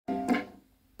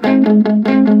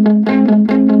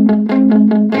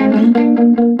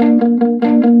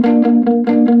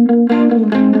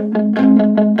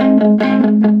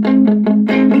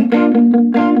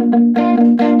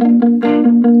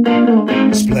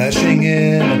Splashing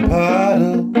in a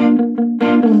puddle,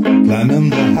 climbing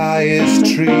the highest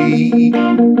trees,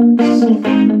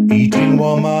 eating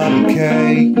warm model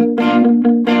cake,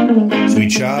 sweet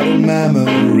childhood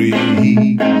memories.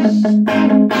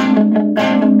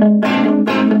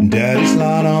 Daddy's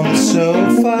lying on the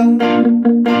sofa,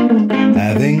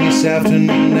 having this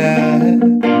afternoon nap.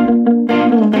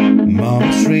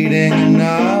 Mom's reading a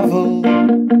novel,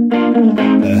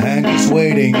 Hanky's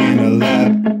waiting in her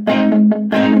lap.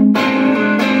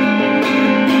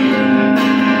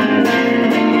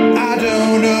 I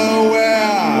don't know where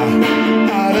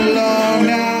I belong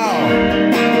now,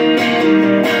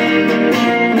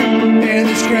 in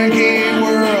this cranky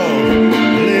world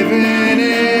living in.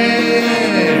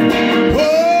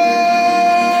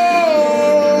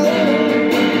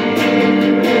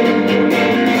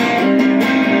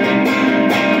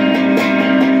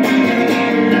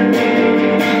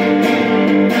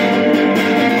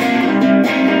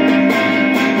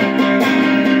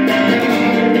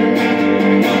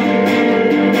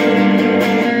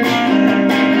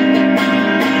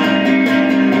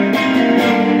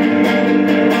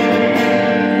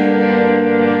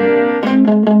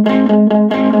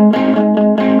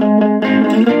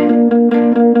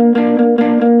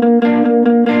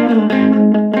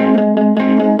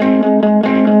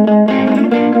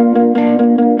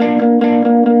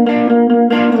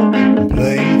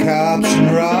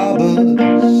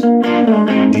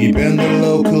 Deep in the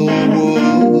local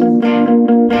wood,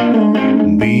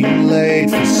 being late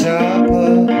for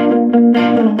supper,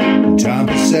 time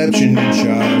perception in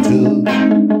childhood.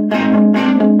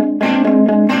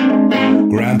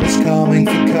 Grandpa's coming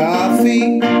for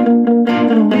coffee,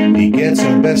 he gets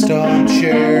our best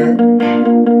armchair.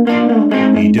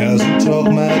 He doesn't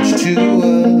talk much to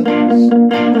us,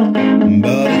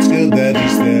 but it's good that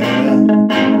he's there.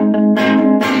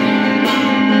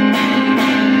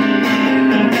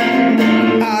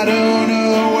 I don't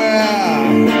know where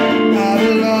I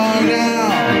belong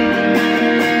now,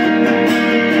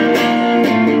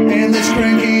 in this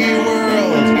cranky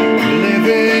world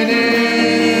living in.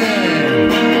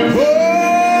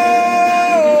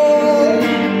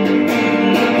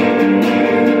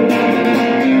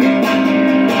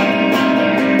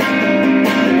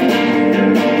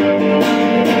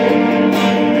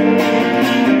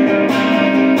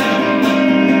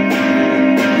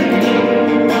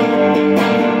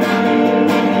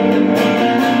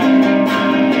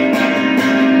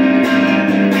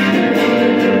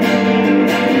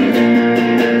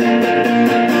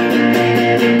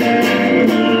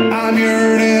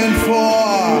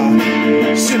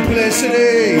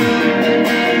 Simplicity.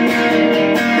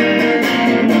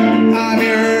 I'm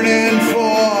yearning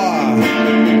for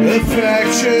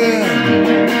affection.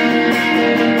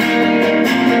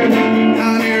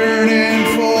 I'm yearning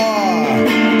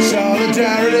for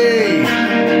solidarity.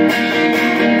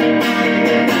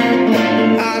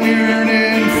 I'm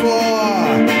yearning for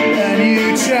a new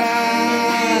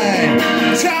time.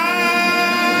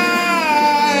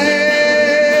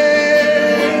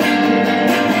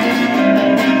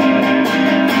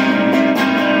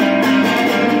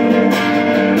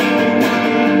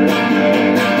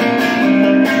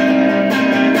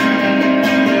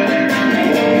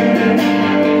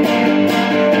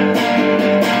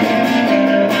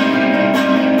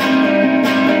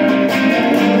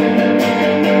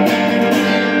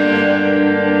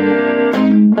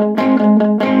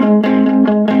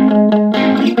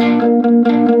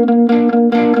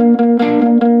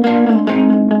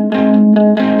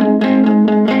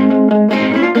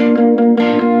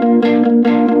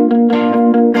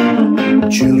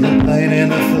 Children playing in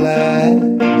the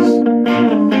flats,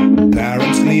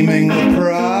 parents gleaming with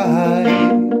pride,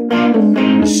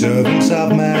 servants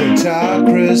of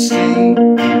meritocracy,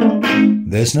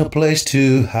 there's no place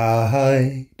to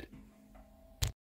hide.